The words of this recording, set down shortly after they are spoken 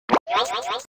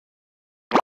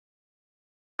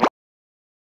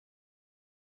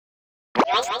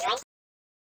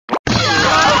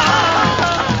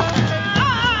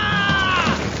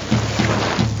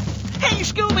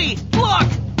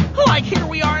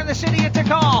the city of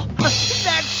Tikal.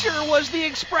 That sure was the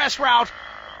express route.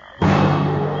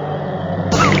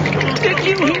 Did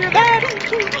you hear that?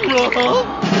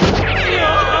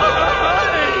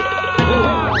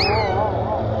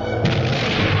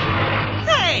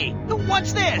 Hey,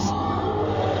 what's this?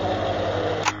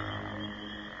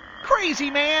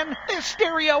 Crazy, man. This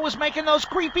stereo was making those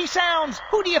creepy sounds.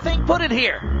 Who do you think put it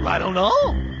here? I don't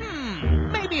know.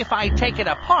 Maybe if I take it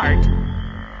apart.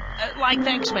 Like,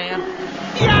 thanks, man.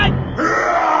 Yeah!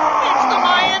 It's the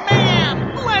Mayan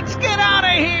man! Let's get out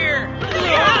of here!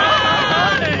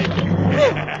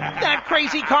 That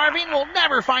crazy carving will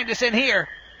never find us in here.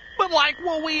 But, like,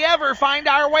 will we ever find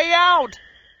our way out?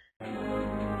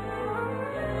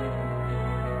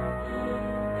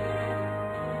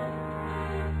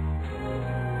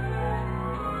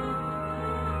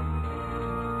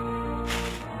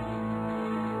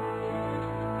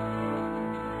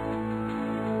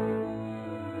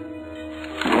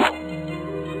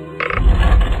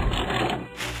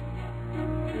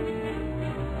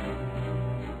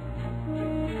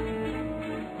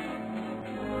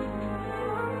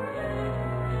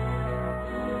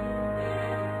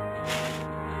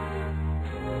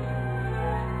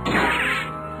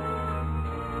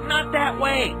 Not that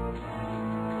way.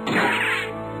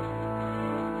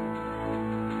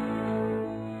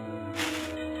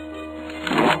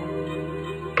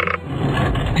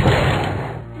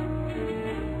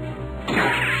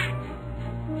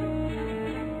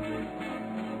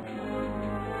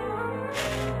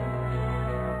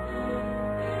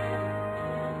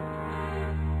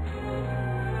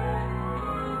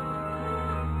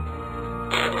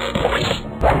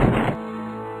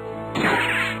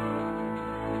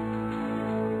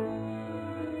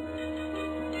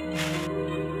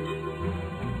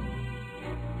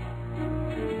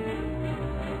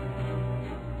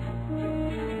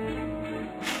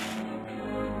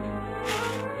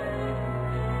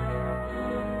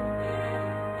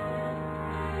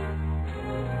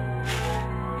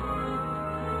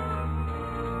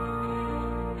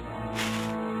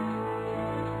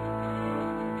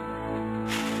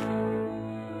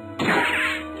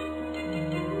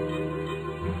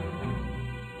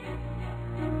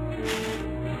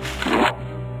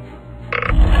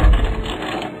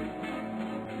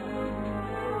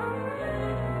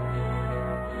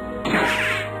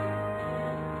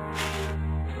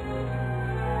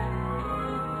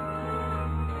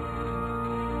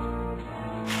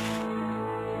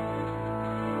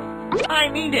 I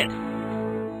need it.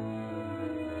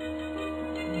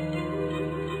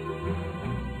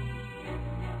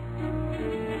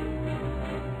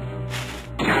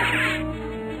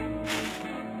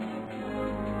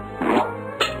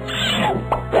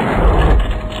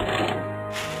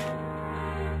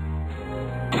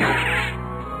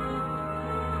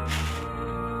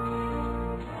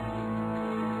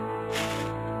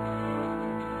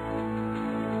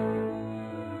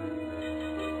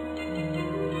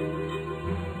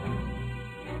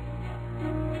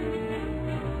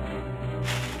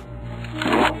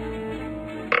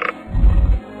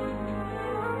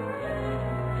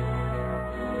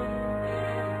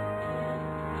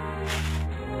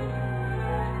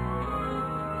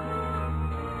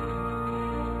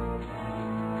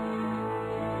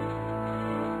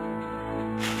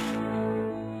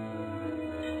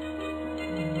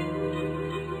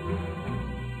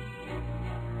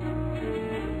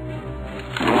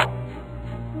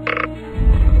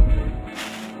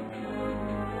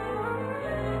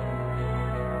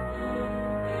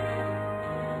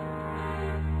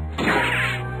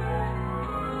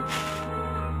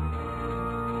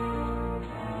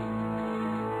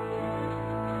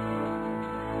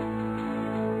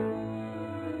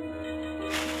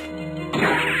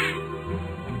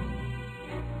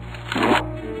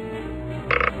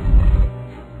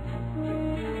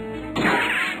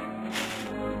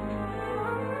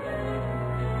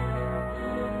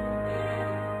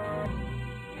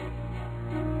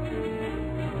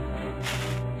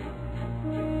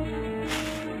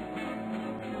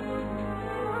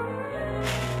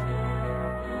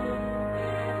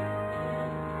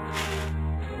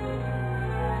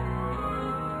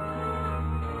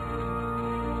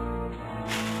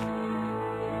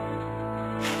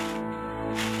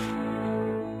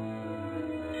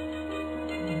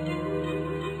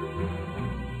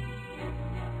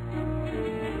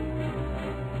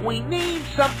 We need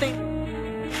something.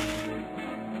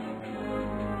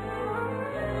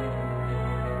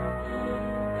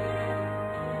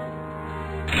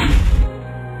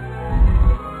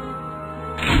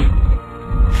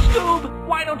 Scoob,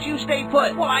 why don't you stay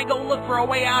put while I go look for a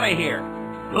way out of here?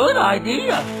 Good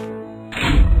idea.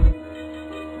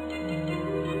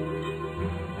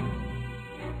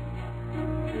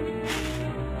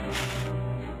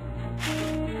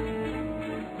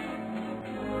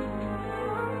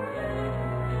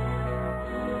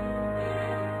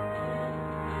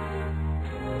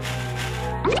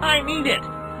 I need it.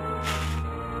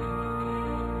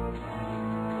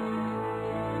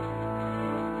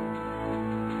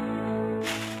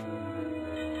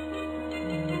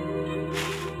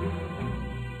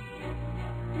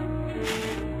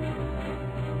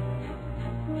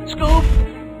 Scoop!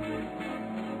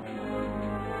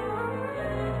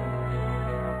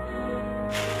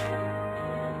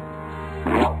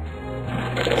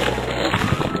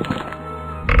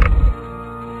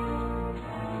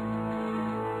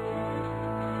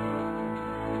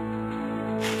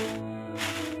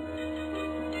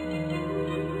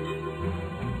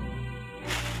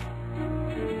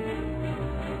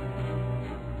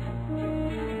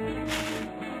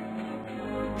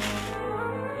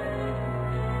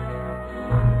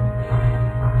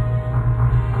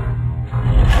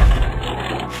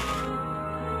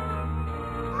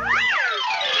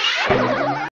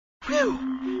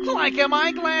 Like, am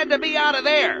I glad to be out of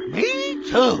there? Me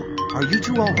too. Are you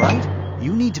two all right?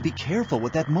 You need to be careful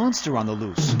with that monster on the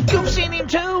loose. You've seen him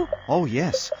too? Oh,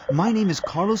 yes. My name is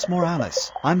Carlos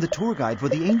Morales. I'm the tour guide for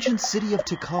the ancient city of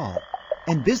Tikal.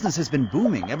 And business has been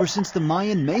booming ever since the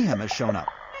Mayan Mayhem has shown up.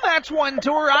 That's one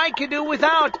tour I could do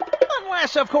without.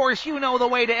 Unless, of course, you know the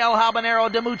way to El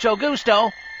Habanero de Mucho Gusto.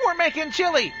 We're making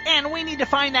chili, and we need to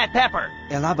find that pepper.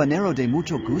 El Habanero de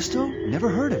Mucho Gusto? Never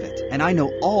heard of it. And I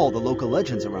know all the local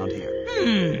legends around here.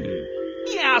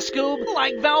 Yeah, Scoob,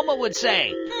 like Velma would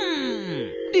say.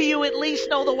 Do you at least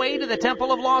know the way to the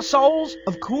Temple of Lost Souls?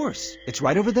 Of course. It's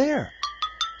right over there.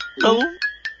 Oh?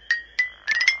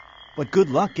 But good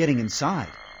luck getting inside.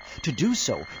 To do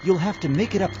so, you'll have to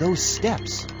make it up those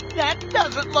steps. That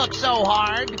doesn't look so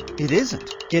hard. It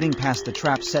isn't. Getting past the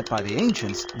trap set by the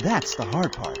ancients, that's the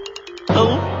hard part.